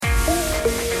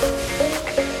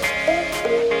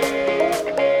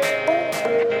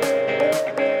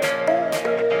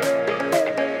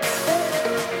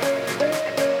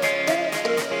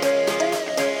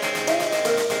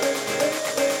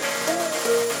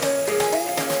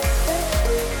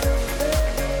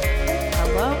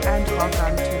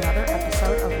welcome to another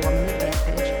episode of Woman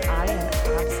Advantage. I am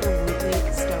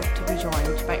absolutely stoked to be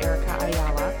joined by Erica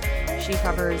Ayala. She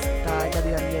covers the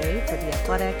WNBA for The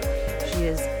Athletic. She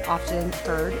is often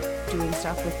heard doing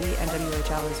stuff with the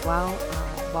NWHL as well.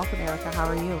 Welcome, Erica. How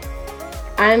are you?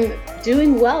 I'm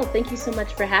doing well. Thank you so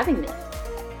much for having me.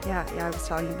 Yeah, I was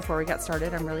telling you before we got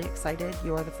started, I'm really excited.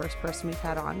 You're the first person we've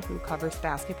had on who covers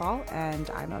basketball, and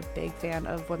I'm a big fan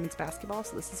of women's basketball,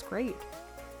 so this is great.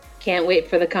 Can't wait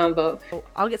for the convo.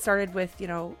 I'll get started with,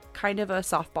 kind of a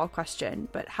softball question,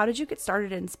 but how did you get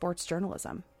started in sports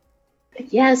journalism?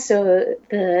 Yeah, so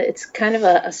it's kind of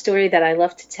a story that I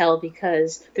love to tell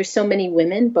because there's so many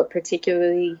women, but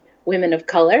particularly women of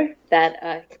color,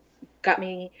 that got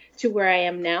me to where I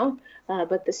am now.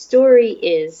 But the story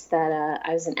is that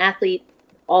I was an athlete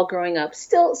all growing up,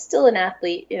 still an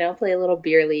athlete, play a little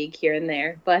beer league here and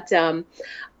there. But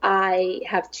I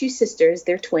have two sisters,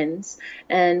 they're twins.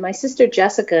 And my sister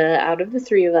Jessica, out of the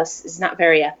three of us, is not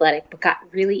very athletic, but got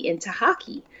really into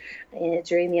hockey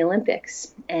during the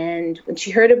Olympics. And when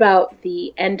she heard about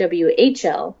the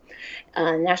NWHL,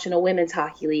 National Women's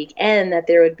Hockey League, and that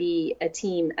there would be a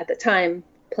team at the time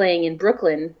playing in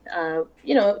Brooklyn,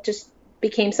 just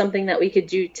became something that we could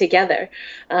do together.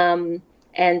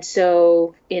 And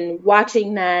so in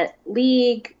watching that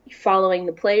league, following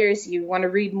the players, you want to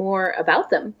read more about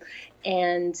them.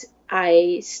 And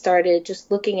I started just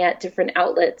looking at different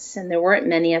outlets, and there weren't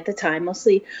many at the time,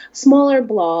 mostly smaller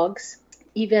blogs.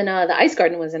 Even the Ice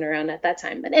Garden wasn't around at that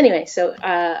time. But anyway,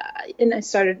 and I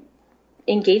started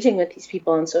engaging with these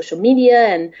people on social media,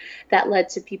 and that led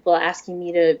to people asking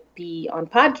me to be on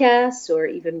podcasts or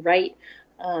even write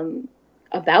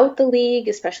about the league,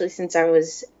 especially since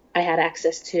I had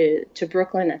access to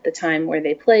Brooklyn at the time where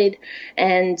they played.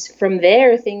 And from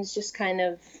there, things just kind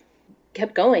of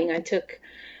kept going. I took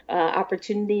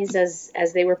opportunities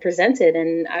as they were presented,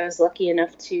 and I was lucky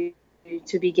enough to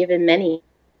be given many.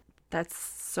 That's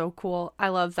so cool. I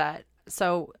love that.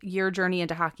 So your journey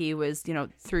into hockey was,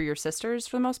 through your sisters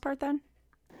for the most part then?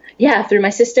 Yeah, through my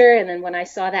sister. And then when I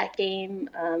saw that game,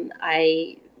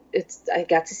 I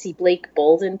got to see Blake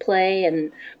Bolden play,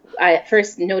 and I at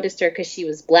first noticed her because she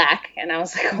was black, and I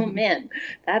was like, oh man,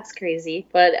 that's crazy.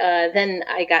 But then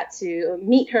I got to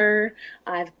meet her.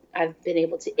 I've been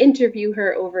able to interview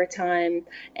her over time.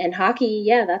 And hockey,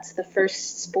 that's the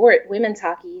first sport, women's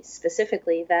hockey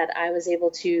specifically, that I was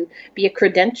able to be a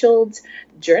credentialed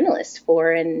journalist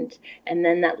for. And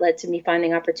then that led to me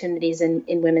finding opportunities in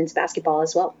women's basketball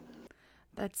as well.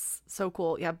 That's so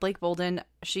cool. Yeah, Blake Bolden,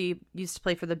 she used to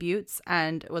play for the Buttes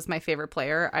and was my favorite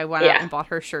player. I went out and bought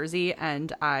her jersey,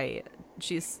 and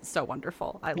she's so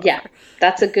wonderful. I love her.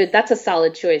 That's a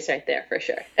solid choice right there for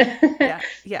sure.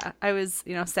 Yeah. I was,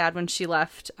 sad when she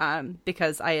left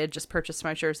because I had just purchased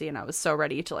my jersey and I was so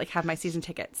ready to have my season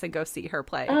tickets and go see her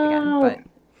play again. But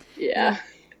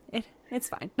it's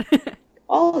fine.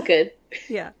 All good.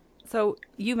 Yeah. So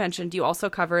you mentioned you also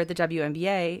cover the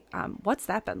WNBA. What's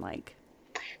that been like?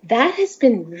 That has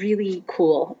been really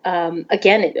cool.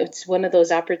 Again, it's one of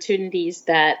those opportunities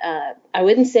that I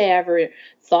wouldn't say I ever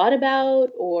thought about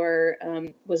or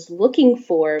was looking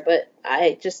for, but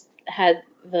I just had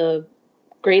the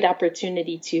great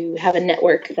opportunity to have a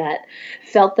network that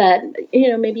felt that,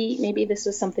 maybe this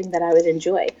was something that I would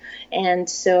enjoy. And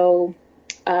so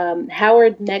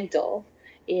Howard Megdal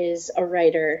is a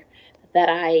writer that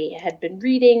I had been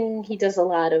reading. He does a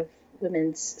lot of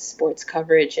women's sports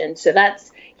coverage, and so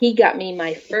he got me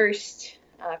my first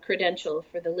credential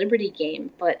for the Liberty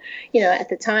game. But at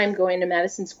the time, going to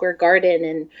Madison Square Garden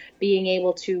and being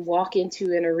able to walk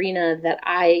into an arena that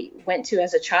I went to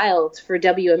as a child for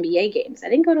WNBA games. I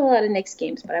didn't go to a lot of Knicks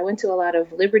games, but I went to a lot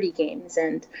of Liberty games,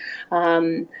 and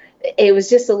it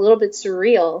was just a little bit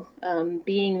surreal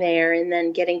being there and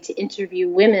then getting to interview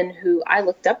women who I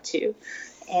looked up to.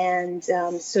 And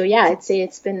I'd say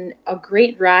it's been a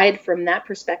great ride from that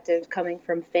perspective, coming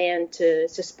from fan to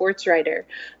sports writer.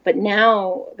 But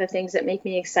now the things that make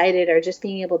me excited are just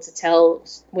being able to tell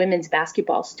women's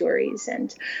basketball stories.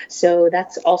 And so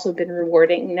that's also been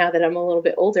rewarding. Now that I'm a little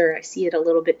bit older, I see it a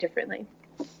little bit differently.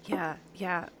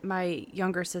 Yeah. My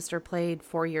younger sister played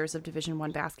 4 years of Division I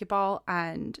basketball,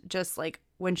 and just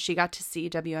when she got to see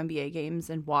WNBA games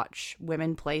and watch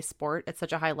women play sport at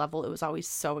such a high level, it was always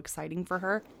so exciting for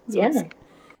her. So it's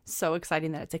so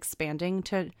exciting that it's expanding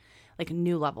to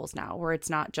new levels now, where it's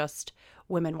not just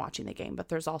women watching the game, but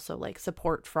there's also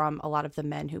support from a lot of the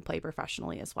men who play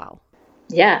professionally as well.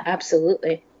 Yeah,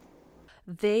 absolutely.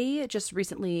 They just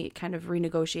recently kind of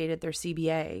renegotiated their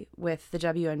CBA with the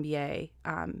WNBA.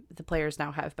 The players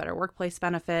now have better workplace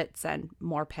benefits and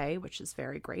more pay, which is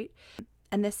very great.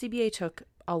 And this CBA took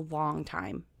a long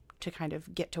time to kind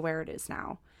of get to where it is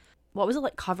now. What was it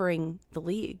like covering the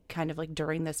league kind of like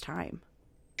during this time?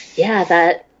 Yeah,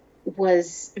 that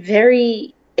was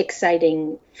very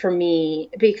exciting for me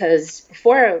because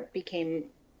before I became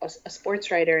a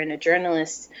sports writer and a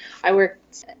journalist, I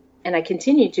worked and I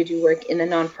continue to do work in the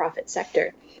nonprofit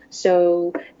sector.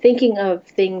 So thinking of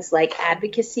things like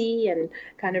advocacy and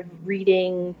kind of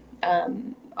reading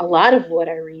a lot of what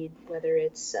I read, whether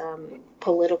it's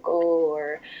political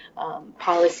or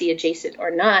policy adjacent or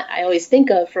not, I always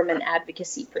think of from an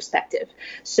advocacy perspective.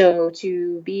 So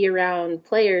to be around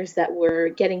players that were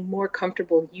getting more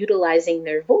comfortable utilizing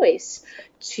their voice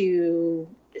to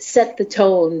set the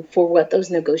tone for what those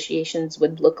negotiations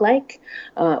would look like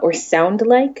or sound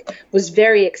like was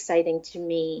very exciting to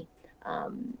me,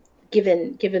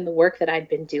 given the work that I'd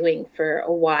been doing for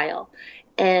a while.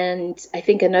 And I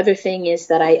think another thing is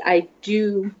that I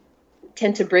do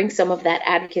tend to bring some of that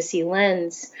advocacy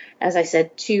lens, as I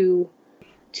said, to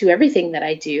everything that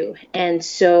I do. And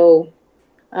so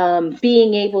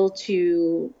being able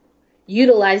to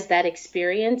utilize that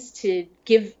experience to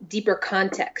give deeper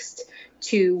context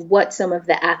to what some of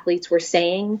the athletes were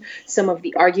saying, some of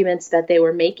the arguments that they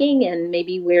were making, and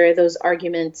maybe where those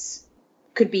arguments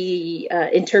could be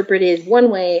interpreted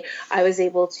one way, I was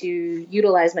able to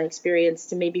utilize my experience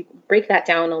to maybe break that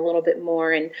down a little bit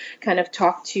more and kind of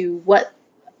talk to what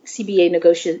CBA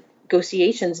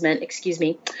negotiations meant,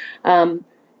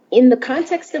 in the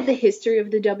context of the history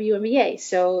of the WNBA.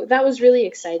 So that was really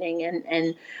exciting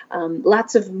and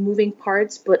lots of moving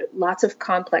parts, but lots of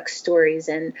complex stories.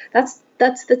 And that's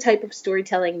the type of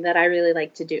storytelling that I really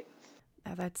like to do.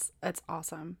 Yeah, that's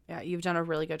awesome. Yeah, you've done a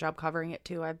really good job covering it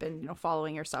too. I've been,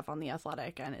 following your stuff on The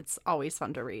Athletic, and it's always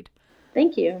fun to read.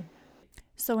 Thank you.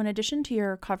 So in addition to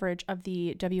your coverage of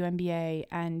the WNBA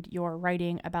and your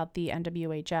writing about the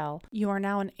NWHL, you are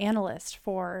now an analyst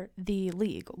for the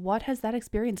league. What has that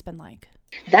experience been like?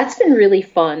 That's been really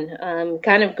fun.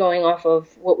 Kind of going off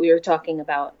of what we were talking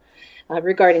about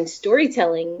regarding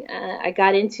storytelling. I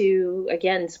got into,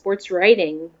 again, sports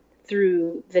writing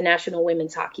through the National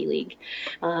Women's Hockey League,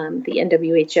 the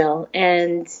NWHL.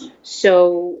 And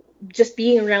so just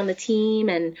being around the team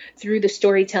and through the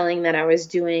storytelling that I was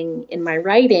doing in my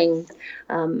writing,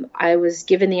 I was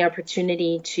given the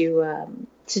opportunity to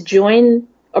join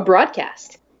a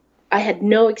broadcast. I had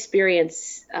no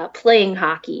experience playing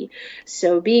hockey,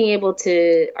 so being able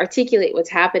to articulate what's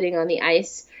happening on the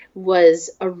ice was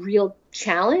a real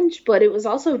challenge, but it was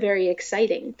also very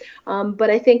exciting. But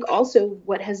I think also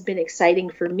what has been exciting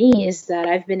for me is that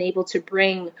I've been able to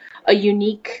bring a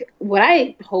unique, what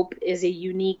I hope is a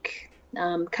unique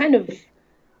kind of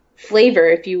flavor,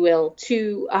 if you will,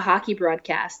 to a hockey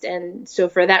broadcast. And so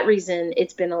for that reason,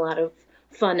 it's been a lot of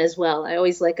fun as well. I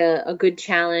always like a good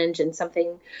challenge and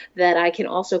something that I can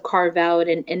also carve out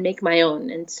and make my own.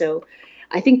 And so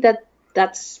I think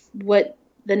that's what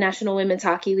the National Women's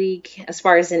Hockey League, as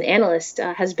far as an analyst,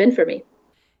 has been for me.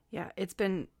 Yeah, it's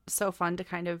been so fun to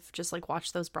kind of just like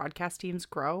watch those broadcast teams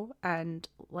grow and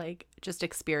like just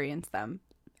experience them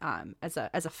as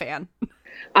a fan.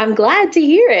 I'm glad to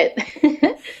hear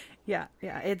it. Yeah.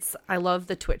 I love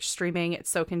the Twitch streaming. It's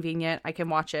so convenient. I can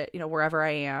watch it, wherever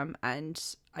I am. And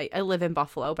I live in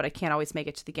Buffalo, but I can't always make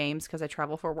it to the games because I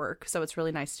travel for work. So it's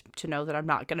really nice to know that I'm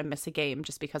not going to miss a game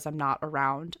just because I'm not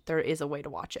around. There is a way to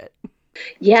watch it.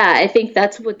 Yeah, I think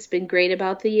that's what's been great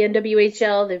about the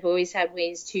NWHL. They've always had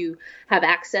ways to have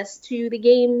access to the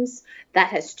games. That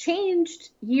has changed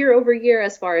year over year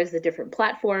as far as the different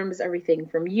platforms, everything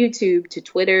from YouTube to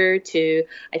Twitter to,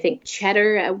 I think,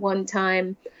 Cheddar at one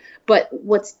time. But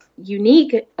what's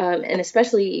unique, and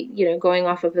especially, going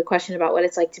off of the question about what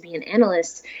it's like to be an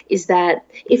analyst, is that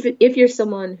if you're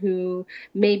someone who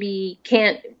maybe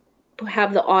can't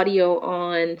have the audio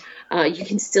on, you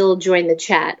can still join the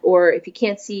chat. Or if you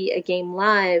can't see a game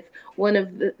live, one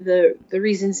of the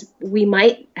reasons we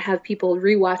might have people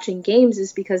rewatching games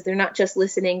is because they're not just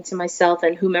listening to myself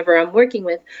and whomever I'm working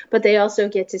with, but they also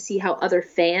get to see how other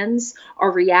fans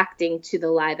are reacting to the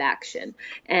live action.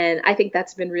 And I think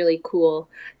that's been really cool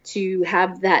to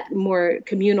have that more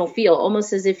communal feel,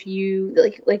 almost as if you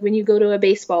like when you go to a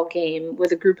baseball game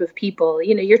with a group of people,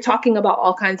 you're talking about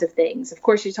all kinds of things. Of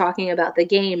course, you're talking about the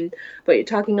game, but you're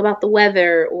talking about the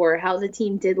weather or how the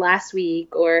team did last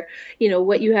week or,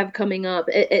 what you have coming up.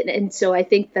 And so I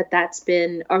think that that's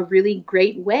been a really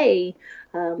great way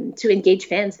to engage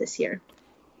fans this year.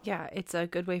 Yeah, it's a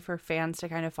good way for fans to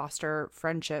kind of foster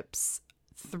friendships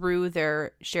through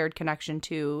their shared connection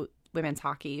to women's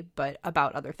hockey, but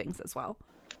about other things as well.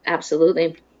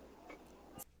 Absolutely.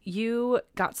 You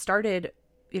got started,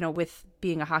 with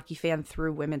being a hockey fan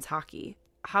through women's hockey.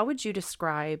 how would you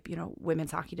describe,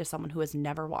 women's hockey to someone who has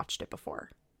never watched it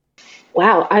before?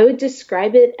 Wow, I would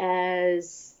describe it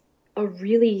as a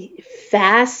really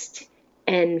fast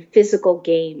and physical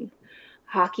game.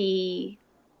 Hockey,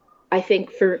 I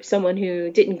think for someone who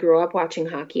didn't grow up watching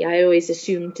hockey, I always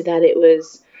assumed that it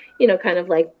was, kind of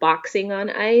like boxing on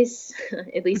ice.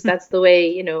 At least that's the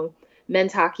way,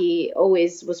 men's hockey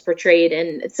always was portrayed.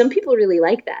 And some people really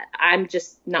like that. I'm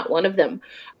just not one of them.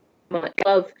 I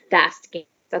love fast games.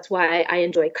 That's why I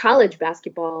enjoy college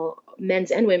basketball,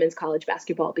 men's and women's college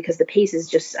basketball, because the pace is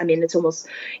just, it's almost,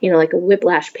 like a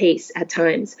whiplash pace at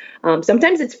times.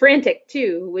 Sometimes it's frantic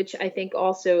too, which I think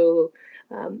also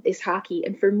is hockey.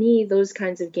 And for me, those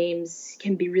kinds of games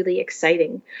can be really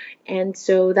exciting. And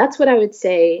so that's what I would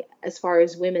say as far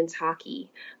as women's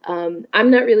hockey. I'm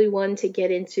not really one to get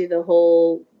into the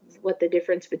whole what the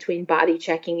difference between body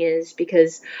checking is,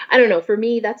 because I don't know, for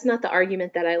me, that's not the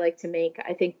argument that I like to make.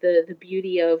 I think the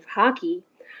beauty of hockey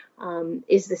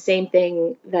is the same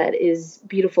thing that is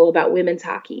beautiful about women's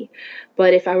hockey.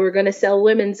 But if I were going to sell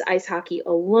women's ice hockey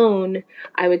alone,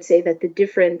 I would say that the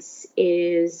difference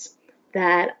is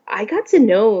that I got to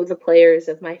know the players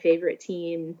of my favorite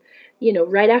team,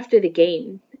 right after the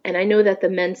game. And I know that the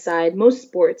men's side, most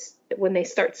sports, when they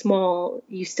start small,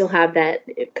 you still have that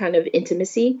kind of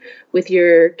intimacy with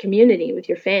your community, with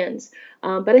your fans.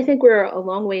 But I think we're a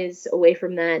long ways away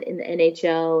from that in the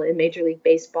NHL, in Major League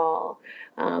Baseball,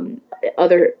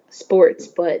 other sports.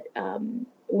 But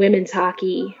women's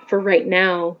hockey, for right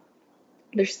now,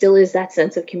 there still is that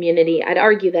sense of community. I'd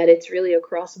argue that it's really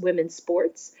across women's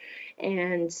sports.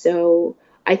 And so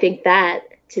I think that,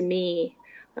 to me,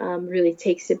 really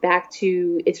takes it back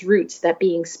to its roots, that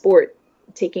being sport,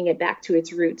 taking it back to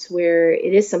its roots, where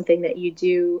it is something that you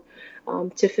do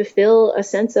to fulfill a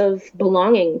sense of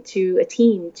belonging to a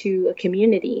team, to a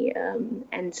community.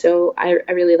 And so I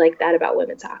really like that about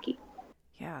women's hockey.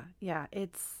 Yeah.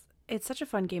 It's such a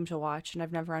fun game to watch, and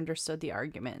I've never understood the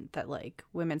argument that like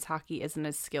women's hockey isn't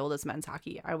as skilled as men's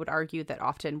hockey. I would argue that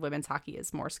often women's hockey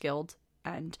is more skilled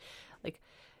and like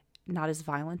not as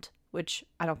violent, which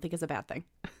I don't think is a bad thing.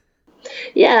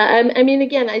 Yeah,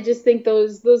 again, I just think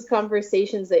those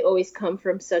conversations, they always come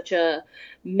from such a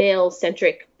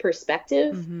male-centric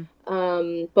perspective.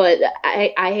 But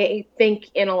I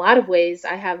think in a lot of ways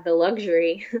I have the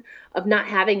luxury of not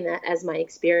having that as my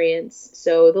experience.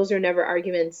 So those are never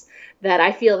arguments that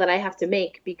I feel that I have to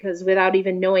make, because without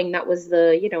even knowing that was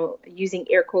the, using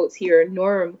air quotes here,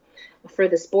 norm for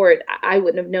the sport, I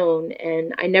wouldn't have known.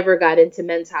 And I never got into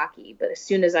men's hockey, but as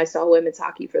soon as I saw women's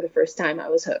hockey for the first time, I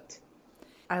was hooked.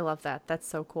 I love that. That's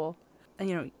so cool.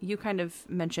 And, you kind of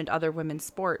mentioned other women's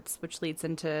sports, which leads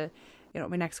into,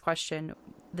 my next question.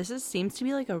 Seems to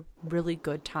be like a really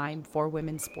good time for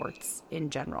women's sports in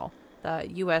general. The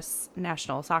U.S.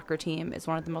 national soccer team is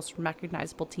one of the most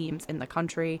recognizable teams in the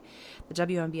country. The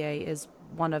WNBA is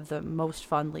one of the most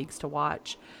fun leagues to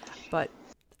watch. But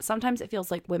sometimes it feels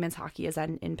like women's hockey is at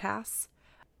an impasse.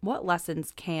 What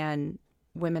lessons can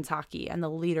women's hockey and the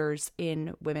leaders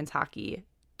in women's hockey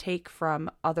take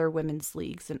from other women's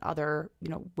leagues and other,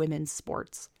 women's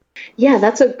sports? Yeah,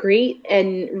 that's a great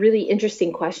and really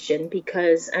interesting question,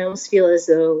 because I almost feel as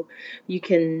though you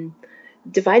can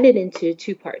divide it into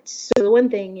two parts. So the one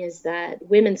thing is that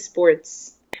women's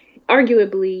sports,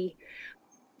 arguably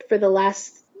for the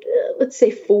last, let's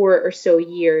say 4 or so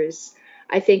years,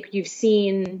 I think you've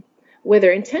seen,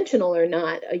 whether intentional or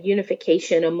not, a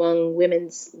unification among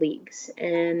women's leagues.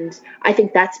 And I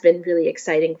think that's been really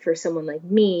exciting for someone like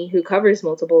me who covers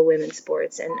multiple women's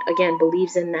sports and, again,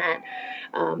 believes in that,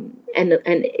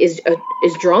 and is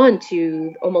drawn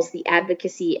to almost the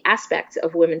advocacy aspect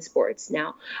of women's sports.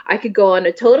 Now, I could go on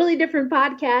a totally different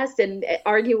podcast and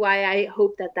argue why I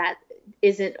hope that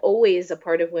isn't always a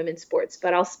part of women's sports,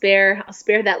 but I'll spare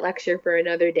that lecture for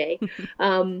another day.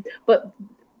 But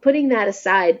putting that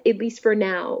aside, at least for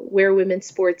now, where women's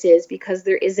sports is, because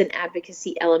there is an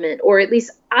advocacy element, or at least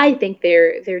I think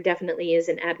there definitely is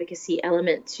an advocacy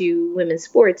element to women's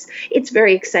sports, it's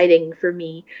very exciting for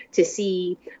me to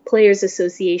see players'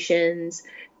 associations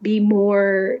be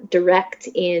more direct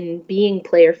in being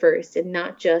player first and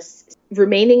not just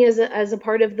remaining as a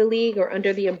part of the league or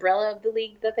under the umbrella of the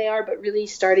league that they are, but really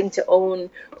starting to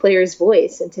own players'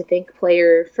 voice and to think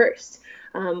player first.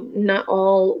 Not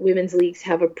all women's leagues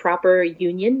have a proper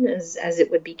union as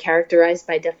it would be characterized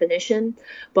by definition,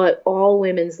 but all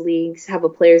women's leagues have a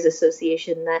players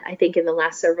association that I think in the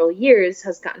last several years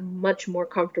has gotten much more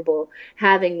comfortable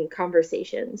having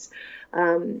conversations.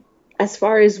 as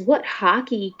far as what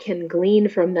hockey can glean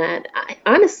from that,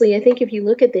 honestly, I think if you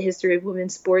look at the history of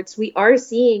women's sports, we are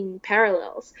seeing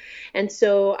parallels. And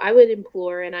so I would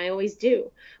implore, and I always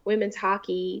do, women's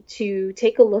hockey to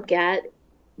take a look at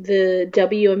the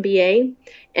WNBA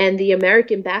and the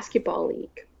American Basketball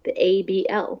League, the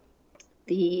ABL.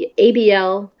 The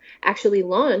ABL actually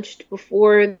launched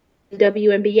before the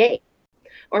WNBA,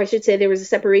 or I should say there was a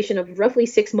separation of roughly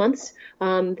 6 months.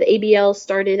 The ABL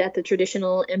started at the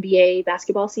traditional NBA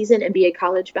basketball season, NBA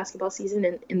college basketball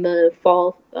season in the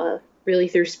fall, really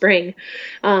through spring.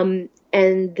 And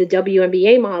the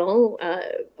WNBA model,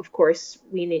 of course,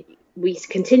 we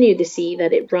continue to see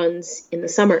that it runs in the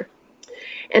summer.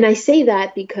 And I say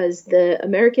that because the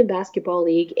American Basketball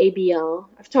League, ABL,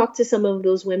 I've talked to some of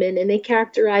those women, and they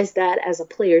characterized that as a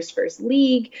player's first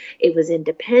league. It was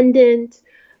independent.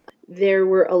 There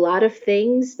were a lot of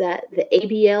things that the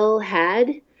ABL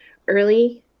had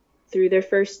early through their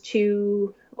first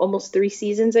almost 3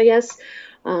 seasons, I guess,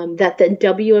 that the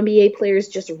WNBA players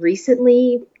just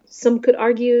recently, some could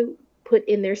argue, put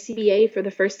in their CBA for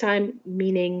the first time,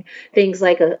 meaning things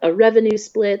like a revenue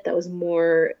split that was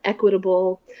more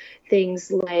equitable,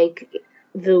 things like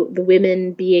the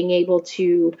women being able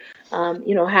to,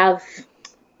 have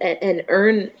and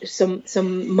earn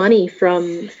some money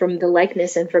from the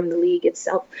likeness and from the league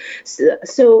itself.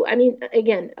 So I mean,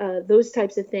 again, those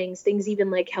types of things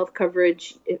even like health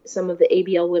coverage, some of the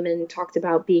ABL women talked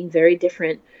about being very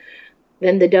different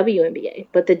than the WNBA.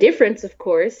 But the difference, of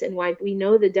course, and why we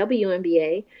know the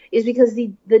WNBA is because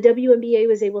the WNBA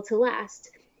was able to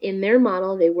last. In their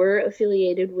model, they were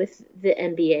affiliated with the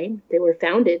NBA. They were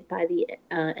founded by the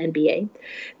NBA.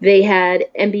 They had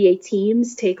NBA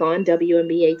teams take on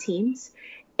WNBA teams,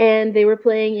 and they were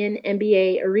playing in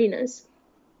NBA arenas.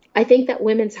 I think that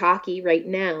women's hockey right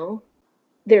now,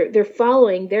 they're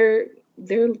following their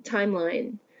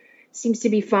timeline seems to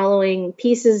be following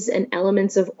pieces and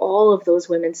elements of all of those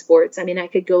women's sports. I mean, I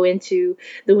could go into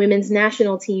the women's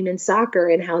national team in soccer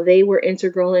and how they were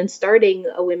integral in starting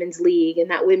a women's league,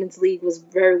 and that women's league was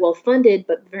very well funded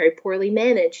but very poorly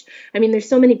managed. I mean, there's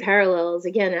so many parallels.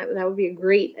 Again, that would be a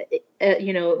great,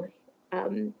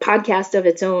 podcast of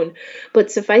its own.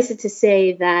 But suffice it to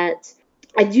say that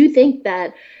I do think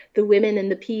that the women in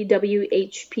the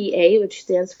PWHPA, which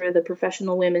stands for the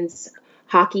Professional Women's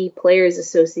Hockey Players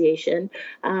Association,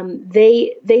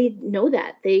 they know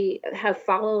that. They have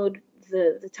followed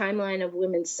the timeline of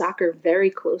women's soccer very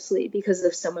closely because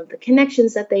of some of the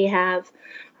connections that they have.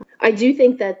 I do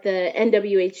think that the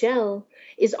NWHL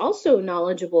is also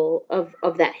knowledgeable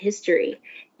of that history.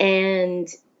 And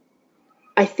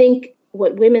I think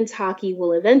what women's hockey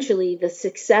will eventually, the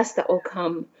success that will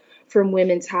come from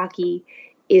women's hockey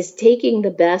is taking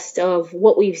the best of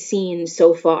what we've seen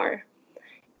so far.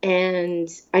 And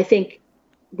I think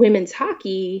women's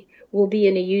hockey will be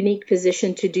in a unique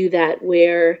position to do that,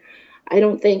 where I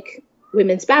don't think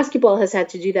women's basketball has had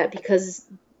to do that because,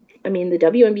 I mean, the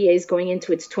WNBA is going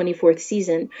into its 24th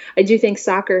season. I do think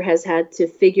soccer has had to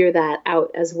figure that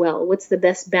out as well. What's the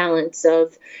best balance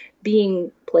of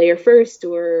being player first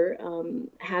or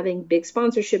having big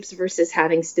sponsorships versus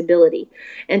having stability?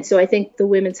 And so I think the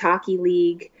Women's Hockey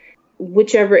League,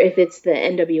 whichever, if it's the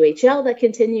NWHL that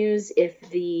continues, if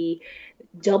the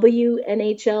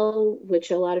WNHL,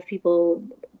 which a lot of people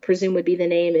presume would be the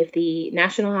name, if the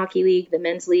National Hockey League, the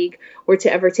men's league, were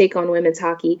to ever take on women's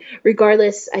hockey,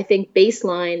 regardless, I think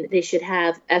baseline, they should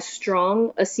have as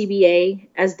strong a CBA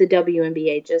as the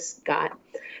WNBA just got.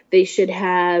 They should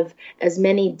have as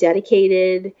many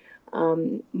dedicated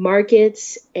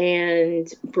markets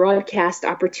and broadcast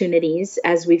opportunities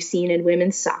as we've seen in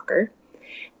women's soccer.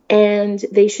 And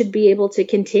they should be able to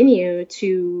continue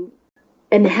to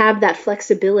and have that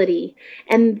flexibility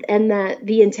and that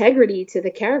the integrity to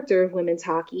the character of women's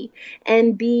hockey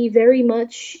and be very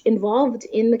much involved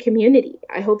in the community.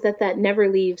 I hope that never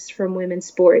leaves from women's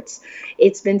sports.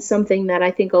 It's been something that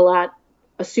I think a lot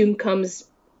assume comes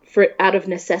out of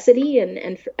necessity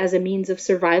and as a means of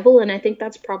survival. And I think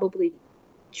that's probably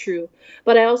true.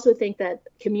 But I also think that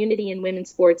community in women's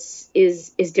sports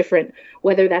is different,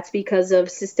 whether that's because of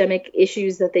systemic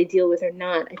issues that they deal with or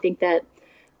not. I think that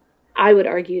I would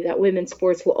argue that women's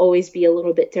sports will always be a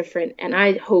little bit different. And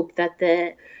I hope that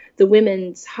the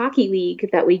women's hockey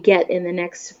league that we get in the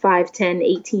next 5, 10,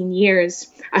 18 years,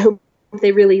 I hope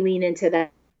they really lean into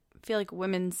that. I feel like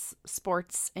women's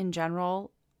sports in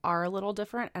general are a little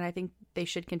different, and I think they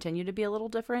should continue to be a little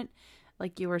different.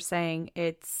 Like you were saying,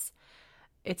 it's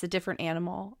a different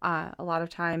animal. A lot of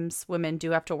times women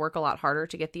do have to work a lot harder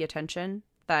to get the attention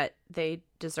that they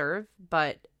deserve.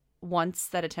 But once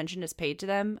that attention is paid to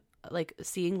them, like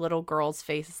seeing little girls'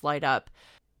 faces light up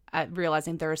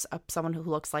realizing there's someone who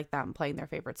looks like them playing their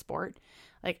favorite sport.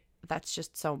 Like, that's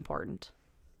just so important.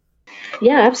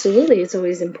 Yeah, absolutely. It's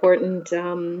always important,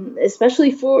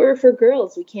 especially for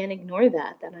girls. We can't ignore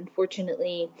that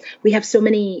unfortunately we have so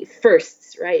many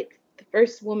firsts, right? The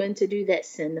first woman to do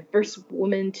this and the first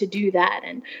woman to do that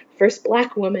and first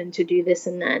Black woman to do this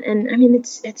and that. And I mean,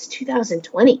 it's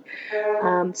 2020.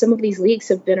 Some of these leagues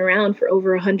have been around for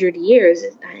over 100 years,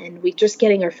 and we're just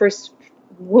getting our first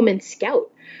woman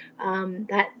scout.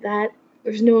 That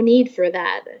there's no need for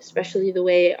that, especially the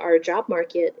way our job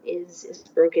market is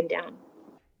broken down.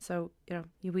 So,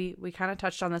 we kind of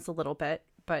touched on this a little bit,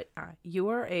 but you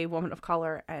are a woman of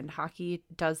color, and hockey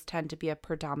does tend to be a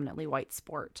predominantly white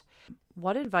sport.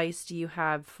 What advice do you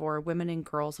have for women and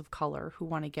girls of color who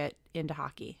want to get into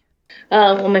hockey?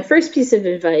 Well, my first piece of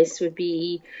advice would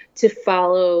be to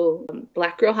follow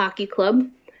Black Girl Hockey Club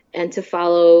and to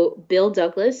follow Bill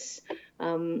Douglas,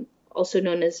 also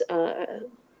known as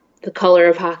the Color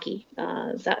of Hockey.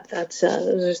 That's those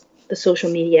are the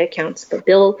social media accounts. But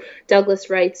Bill Douglas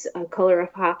writes Color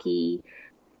of Hockey.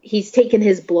 He's taken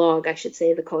his blog, I should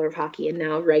say, The Color of Hockey, and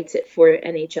now writes it for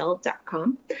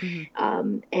NHL.com.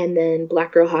 Mm-hmm. And then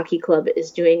Black Girl Hockey Club is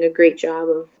doing a great job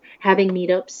of having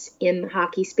meetups in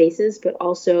hockey spaces, but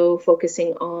also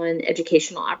focusing on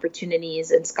educational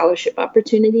opportunities and scholarship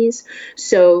opportunities.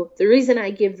 So the reason I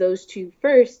give those two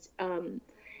first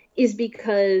is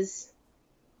because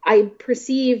I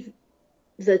perceive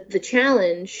the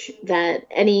challenge that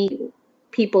any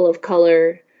people of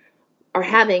color are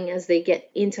having as they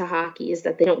get into hockey is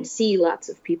that they don't see lots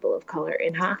of people of color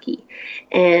in hockey.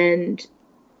 And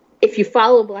if you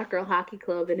follow Black Girl Hockey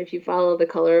Club and if you follow The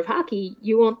Color of Hockey,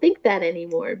 you won't think that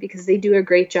anymore, because they do a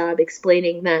great job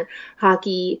explaining that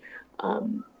hockey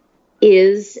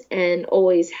is and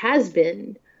always has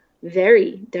been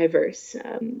very diverse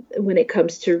when it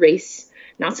comes to race.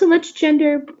 Not so much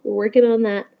gender, we're working on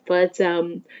that, but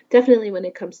definitely when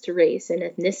it comes to race and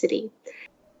ethnicity.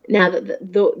 Now,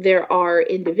 there are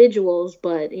individuals,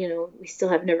 but, we still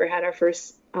have never had our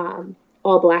first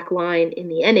all-Black line in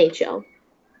the NHL.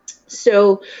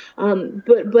 So,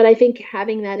 but I think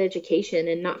having that education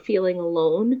and not feeling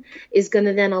alone is going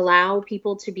to then allow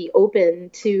people to be open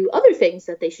to other things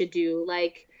that they should do,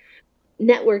 like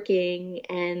networking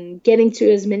and getting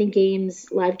to as many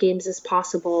live games as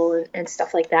possible and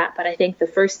stuff like that. But I think the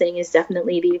first thing is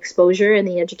definitely the exposure and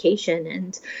the education.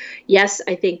 And yes,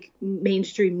 I think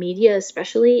mainstream media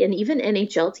especially, and even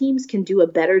NHL teams, can do a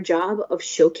better job of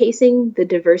showcasing the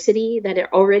diversity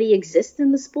that already exists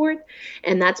in the sport.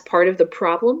 And that's part of the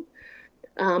problem.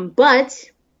 But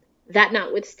that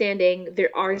notwithstanding,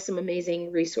 there are some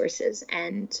amazing resources,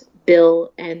 and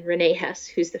Bill and Renee Hess,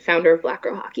 who's the founder of Black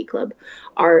Girl Hockey Club,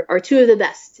 are two of the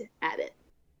best at it.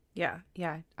 Yeah.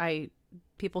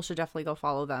 People should definitely go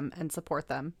follow them and support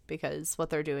them, because what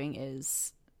they're doing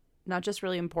is not just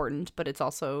really important, but it's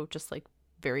also just like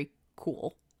very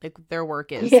cool. Like, their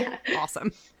work is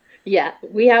awesome. Yeah,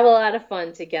 we have a lot of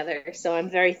fun together. So I'm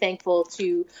very thankful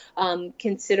to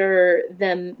consider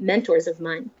them mentors of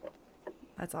mine.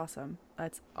 That's awesome.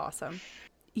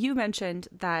 You mentioned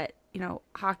that,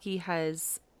 hockey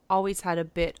has always had a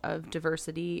bit of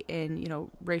diversity in,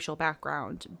 racial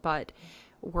background, but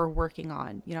we're working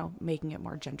on, making it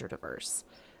more gender diverse.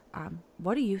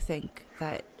 What do you think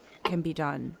that can be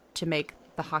done to make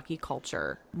the hockey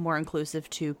culture more inclusive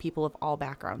to people of all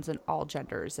backgrounds and all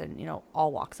genders and,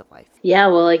 all walks of life? Yeah,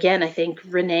 well, again, I think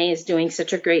Renee is doing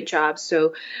such a great job.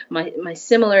 So my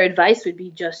similar advice would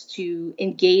be just to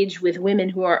engage with women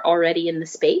who are already in the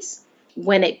space.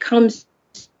 When it comes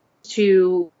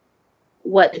to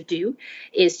what to do,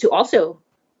 is to also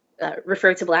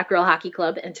refer to Black Girl Hockey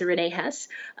Club and to Renee Hess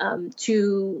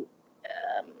to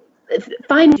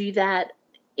do that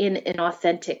in an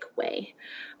authentic way.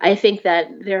 I think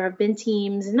that there have been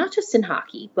teams, not just in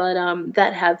hockey, but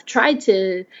that have tried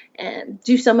to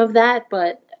do some of that,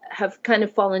 but have kind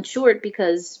of fallen short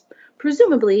because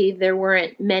presumably there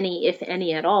weren't many, if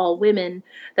any at all, women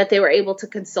that they were able to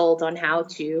consult on how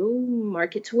to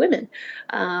market to women.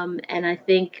 And I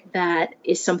think that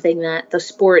is something that the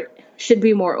sport should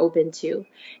be more open to.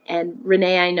 And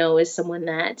Renee, I know, is someone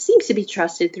that seems to be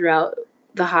trusted throughout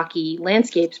the hockey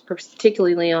landscapes,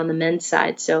 particularly on the men's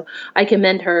side. So I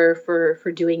commend her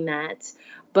for doing that.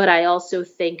 But I also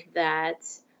think that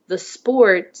the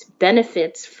sport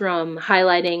benefits from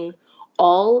highlighting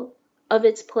all of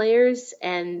its players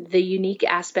and the unique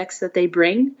aspects that they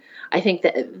bring. I think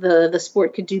that the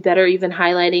sport could do better even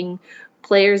highlighting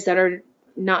players that are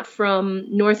not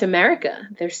from North America.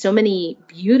 There's so many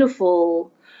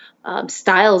beautiful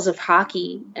styles of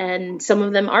hockey, and some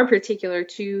of them are particular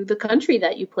to the country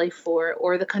that you play for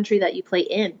or the country that you play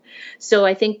in. So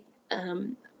I think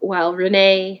while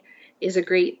Renee is a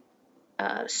great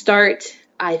start,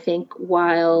 I think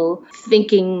while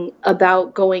thinking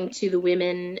about going to the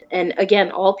women, and again,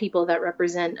 all people that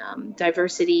represent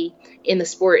diversity in the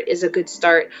sport is a good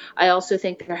start. I also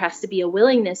think there has to be a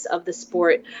willingness of the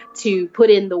sport to put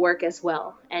in the work as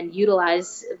well and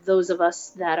utilize those of us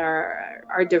that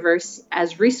are diverse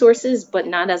as resources, but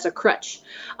not as a crutch,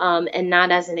 and not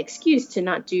as an excuse to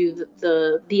not do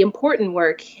the important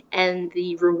work and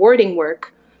the rewarding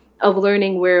work of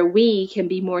learning where we can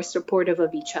be more supportive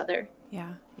of each other.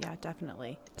 Yeah,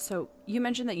 definitely. So you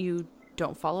mentioned that you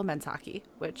don't follow men's hockey,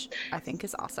 which I think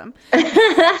is awesome.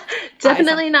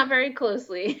 Definitely not very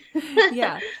closely.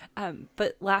 Yeah.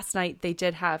 But last night they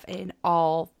did have an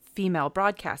all-female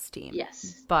broadcast team.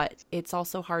 Yes. But it's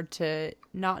also hard to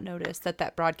not notice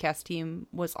that broadcast team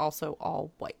was also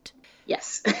all white.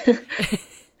 Yes.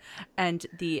 And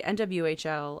the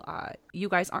NWHL, you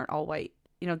guys aren't all white.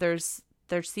 You know,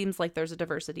 there seems like there's a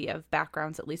diversity of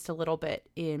backgrounds, at least a little bit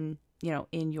in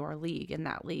your league, in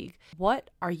that league.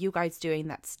 What are you guys doing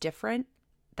that's different,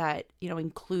 that,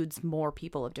 includes more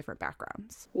people of different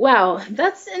backgrounds? Wow,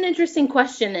 that's an interesting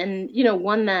question. And,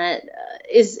 one that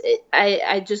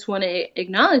I just want to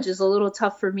acknowledge is a little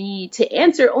tough for me to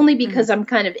answer, only because I'm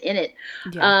kind of in it.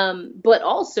 Yeah. But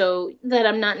also that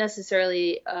I'm not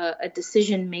necessarily a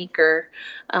decision maker.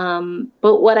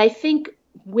 But what I think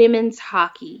women's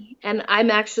hockey, and I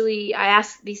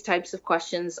ask these types of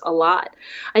questions a lot.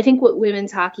 I think what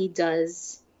women's hockey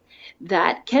does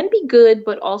that can be good,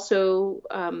 but also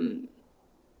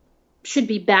should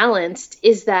be balanced,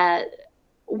 is that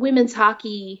women's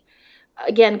hockey,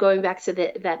 again, going back to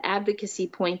that advocacy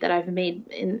point that I've made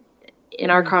in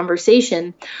our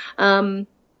conversation,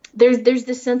 there's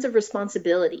this sense of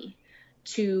responsibility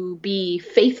to be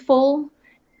faithful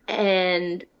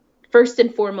and first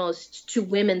and foremost to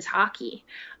women's hockey,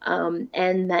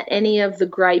 and that any of the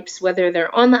gripes, whether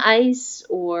they're on the ice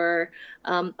or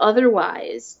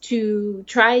otherwise, to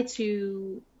try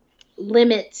to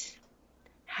limit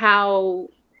how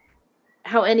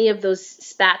any of those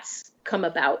spats come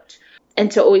about, and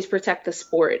to always protect the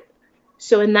sport.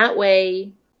 So in that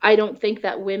way, I don't think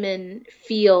that women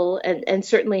feel, and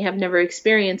certainly have never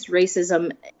experienced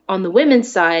racism on the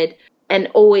women's side, and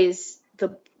always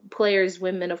the players,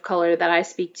 women of color that I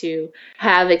speak to,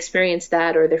 have experienced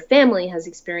that, or their family has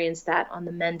experienced that on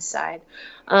the men's side.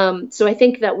 So I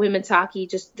think that women's hockey,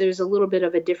 there's a little bit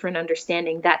of a different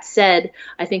understanding. That said,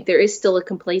 I think there is still a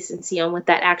complacency on what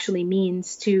that actually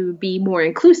means to be more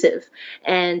inclusive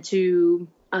and to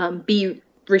be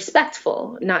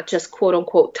respectful, not just quote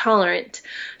unquote tolerant.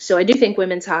 So I do think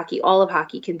women's hockey, all of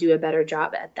hockey, can do a better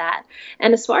job at that.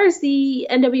 And as far as the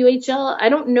NWHL, I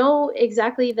don't know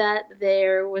exactly that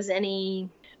there was any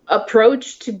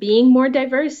approach to being more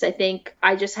diverse. I think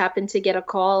I just happened to get a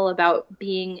call about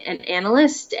being an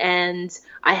analyst, and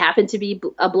I happen to be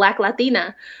a Black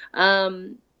Latina.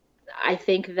 I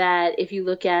think that if you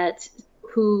look at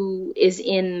who is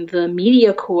in the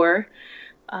media corps,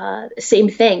 same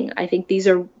thing. I think these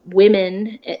are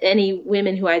women, any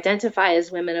women who identify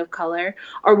as women of color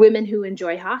are women who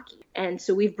enjoy hockey. And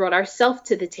so we've brought ourselves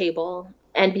to the table.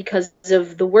 And because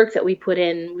of the work that we put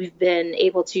in, we've been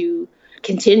able to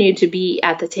continue to be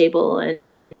at the table. And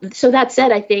so that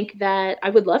said, I think that I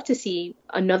would love to see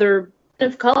another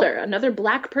of color, another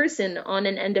Black person on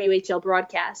an NWHL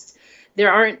broadcast.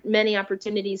 There aren't many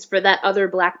opportunities for that other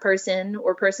Black person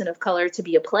or person of color to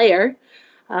be a player.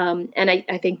 And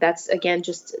I think that's, again,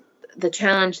 just the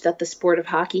challenge that the sport of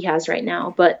hockey has right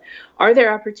now. But are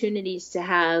there opportunities to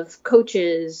have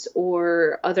coaches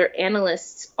or other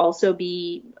analysts also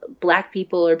be Black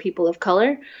people or people of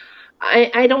color?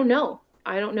 I don't know.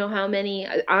 I don't know how many.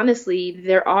 Honestly,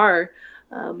 there are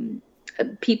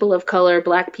people of color,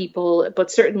 Black people,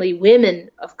 but certainly women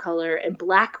of color and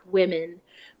Black women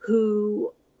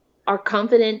who are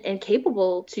confident and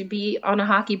capable to be on a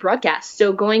hockey broadcast.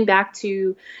 So going back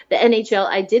to the NHL,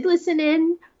 I did listen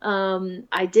in.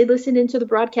 I did listen into the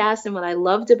broadcast, and what I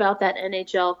loved about that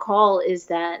NHL call is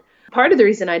that part of the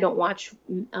reason I don't watch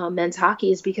men's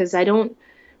hockey is because I don't.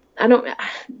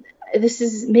 This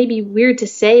is maybe weird to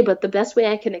say, but the best way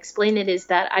I can explain it is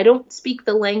that I don't speak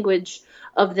the language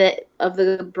of the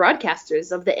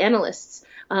broadcasters, of the analysts.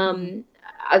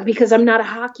 Because I'm not a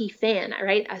hockey fan,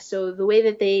 right? So the way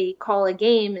that they call a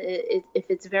game, if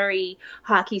it's very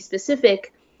hockey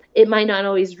specific, it might not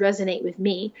always resonate with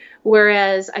me.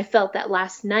 Whereas I felt that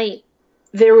last night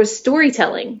there was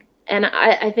storytelling And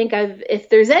I think if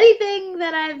there's anything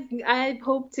that I've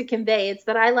hoped to convey, it's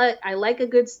that I like a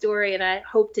good story, and I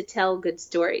hope to tell good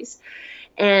stories.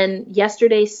 And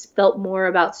yesterday felt more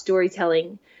about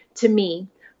storytelling to me,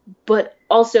 but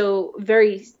also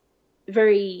very,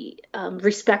 very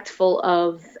respectful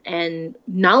of and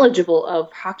knowledgeable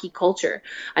of hockey culture.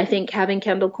 I think having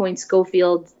Kendall Coyne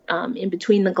Schofield in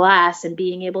between the glass and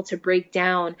being able to break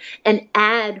down and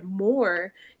add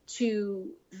more to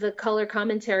the color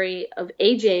commentary of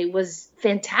AJ was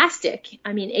fantastic.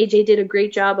 I mean, AJ did a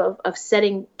great job of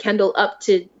setting Kendall up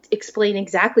to explain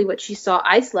exactly what she saw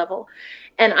ice level.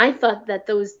 And I thought that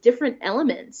those different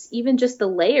elements, even just the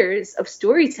layers of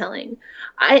storytelling,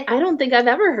 I don't think I've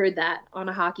ever heard that on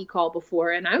a hockey call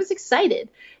before. And I was excited.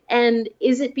 And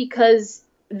is it because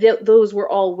those were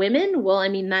all women? Well, I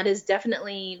mean, that is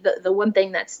definitely the one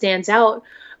thing that stands out.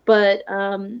 But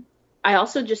I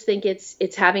also just think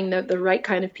it's having the right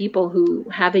kind of people who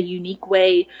have a unique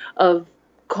way of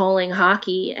calling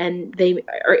hockey, and they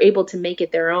are able to make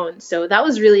it their own. So that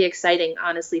was really exciting,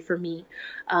 honestly, for me,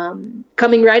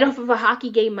 coming right off of a hockey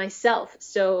game myself.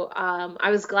 So I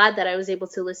was glad that I was able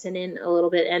to listen in a little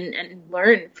bit and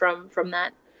learn from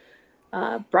that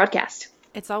broadcast.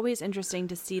 It's always interesting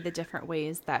to see the different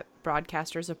ways that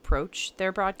broadcasters approach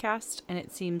their broadcast. And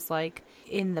it seems like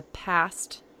in the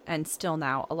past and still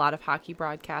now, a lot of hockey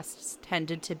broadcasts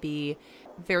tended to be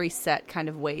very set kind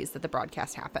of ways that the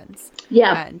broadcast happens.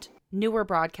 Yeah. And newer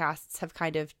broadcasts have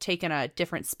kind of taken a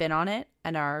different spin on it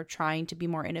and are trying to be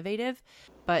more innovative.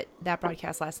 But that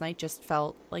broadcast last night just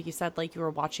felt, like you said, like you were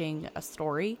watching a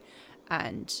story.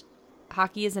 And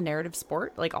hockey is a narrative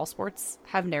sport. Like all sports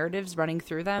have narratives running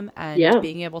through them. And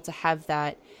being able to have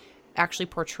that actually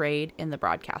portrayed in the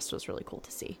broadcast was really cool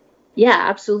to see. Yeah,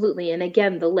 absolutely. And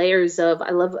again, the layers of, I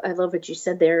love what you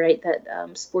said there, right?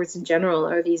 That sports in general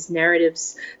are these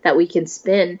narratives that we can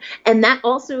spin. And that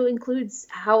also includes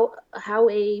how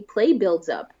a play builds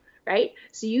up, right?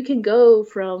 So you can go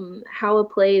from how a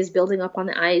play is building up on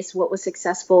the ice, what was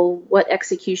successful, what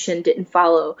execution didn't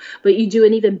follow, but you do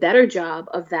an even better job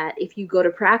of that if you go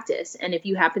to practice. And if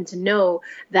you happen to know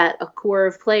that a core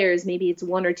of players, maybe it's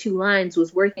one or two lines,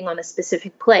 was working on a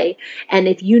specific play. And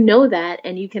if you know that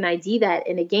and you can ID that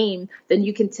in a game, then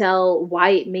you can tell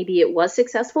why maybe it was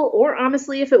successful, or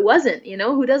honestly, if it wasn't,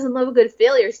 who doesn't love a good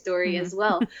failure story as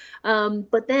well?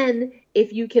 But then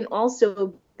if you can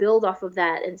also build off of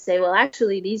that and say, well,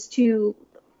 actually, these two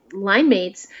line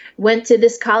mates went to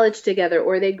this college together,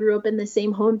 or they grew up in the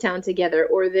same hometown together,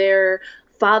 or their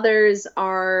fathers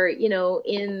are,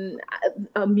 in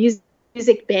a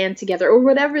music band together, or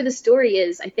whatever the story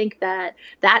is. I think that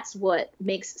that's what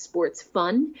makes sports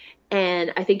fun.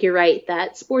 And I think you're right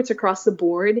that sports across the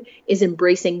board is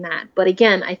embracing that. But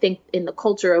again, I think in the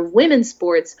culture of women's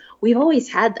sports, we've always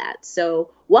had that.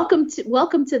 So welcome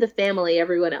to the family,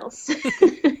 everyone else.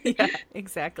 Yeah,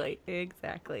 exactly.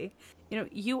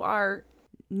 You are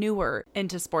newer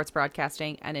into sports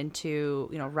broadcasting and into,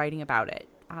 writing about it.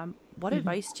 What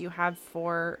advice do you have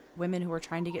for women who are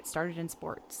trying to get started in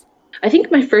sports? I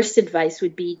think my first advice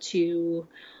would be to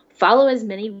follow as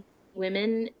many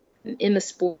women in the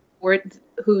sport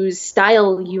whose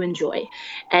style you enjoy.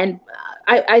 And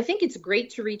I think it's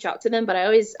great to reach out to them, but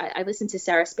I listen to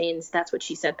Sarah Spain's That's What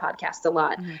She Said podcast a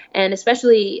lot. And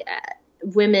especially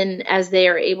women, as they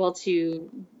are able to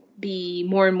be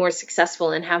more and more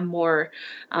successful and have more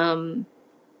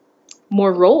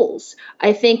roles,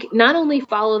 I think not only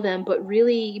follow them, but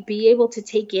really be able to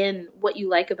take in what you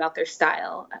like about their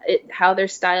style, how their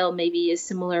style maybe is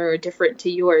similar or different to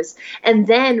yours, and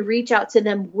then reach out to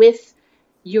them with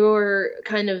your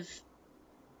kind of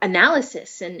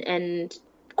analysis and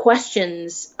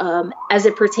questions as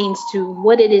it pertains to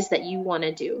what it is that you want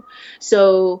to do.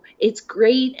 So it's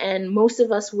great, and most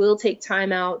of us will take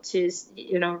time out to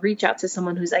reach out to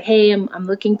someone who's like, hey, I'm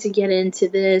looking to get into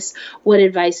this, what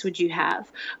advice would you have?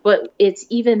 But it's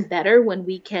even better when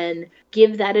we can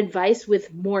give that advice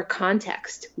with more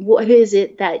context. What is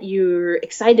it that you're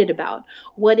excited about?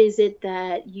 What is it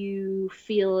that you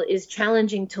feel is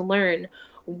challenging to learn?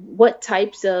 What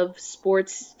types of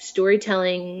sports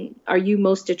storytelling are you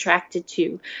most attracted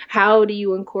to? How do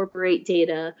you incorporate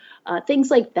data?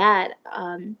 Things like that,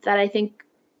 that I think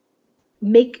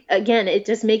it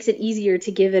just makes it easier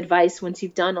to give advice once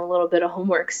you've done a little bit of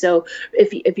homework. So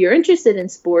if you're interested in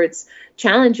sports,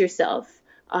 challenge yourself.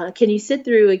 Can you sit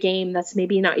through a game that's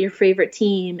maybe not your favorite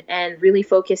team and really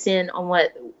focus in on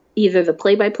what either the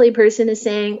play-by-play person is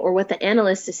saying or what the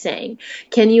analyst is saying?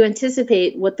 Can you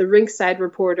anticipate what the rinkside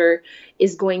reporter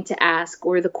is going to ask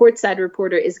or the courtside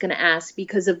reporter is going to ask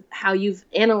because of how you've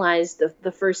analyzed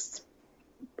the first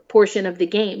portion of the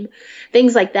game,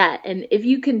 things like that. And if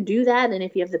you can do that, and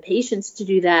if you have the patience to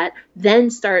do that, then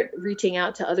start reaching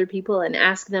out to other people and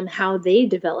ask them how they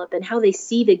develop and how they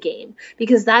see the game,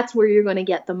 because that's where you're going to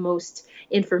get the most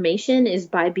information, is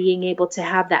by being able to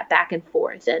have that back and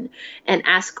forth and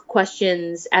ask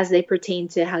questions as they pertain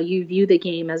to how you view the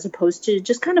game, as opposed to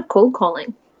just kind of cold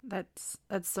calling. That's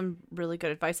some really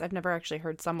good advice. I've never actually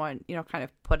heard someone, kind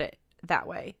of put it that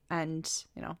way. And,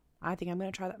 I think I'm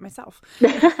going to try that myself.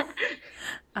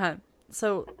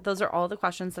 So those are all the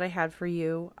questions that I had for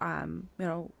you.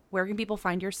 Where can people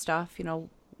find your stuff?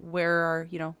 Where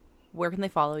can they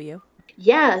follow you?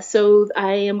 Yeah, so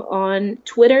I am on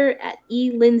Twitter at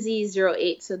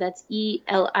elindsay08. So that's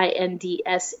ELINDSAY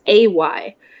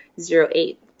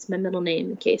 08. It's my middle name,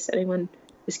 in case anyone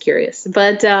was curious.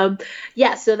 But so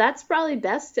that's probably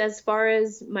best. As far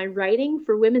as my writing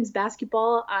for women's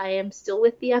basketball, I am still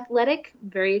with The Athletic.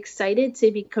 Very excited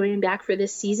to be coming back for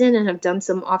this season, and have done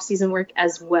some off-season work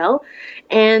as well.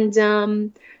 And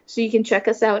so you can check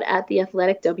us out at The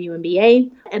Athletic WNBA.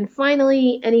 And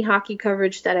finally, any hockey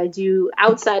coverage that I do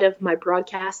outside of my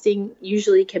broadcasting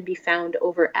usually can be found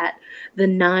over at the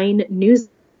 9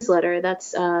 newsletter.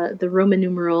 That's the Roman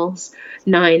numerals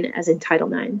 9, as in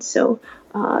Title IX. So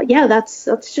that's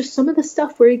just some of the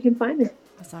stuff where you can find me.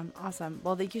 Awesome.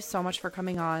 Well, thank you so much for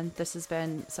coming on. This has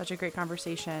been such a great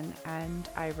conversation, and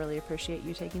I really appreciate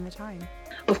you taking the time.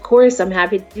 Of course, I'm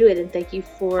happy to do it, and thank you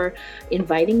for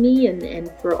inviting me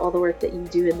and for all the work that you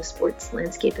do in the sports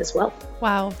landscape as well.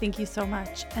 Wow, thank you so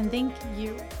much. And thank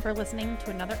you for listening to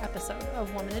another episode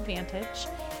of Woman Advantage.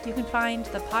 You can find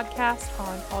the podcast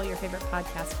on all your favorite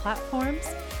podcast platforms,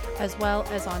 as well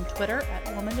as on Twitter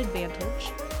at Woman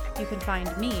Advantage. You can find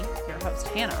me, your host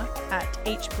Hannah, at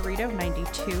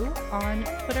hburrito92 on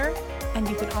Twitter. And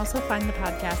you can also find the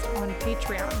podcast on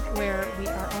Patreon, where we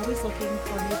are always looking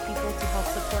for new people to help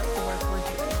support the work we're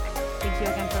doing. Thank you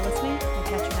again for listening. We'll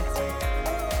catch you next time.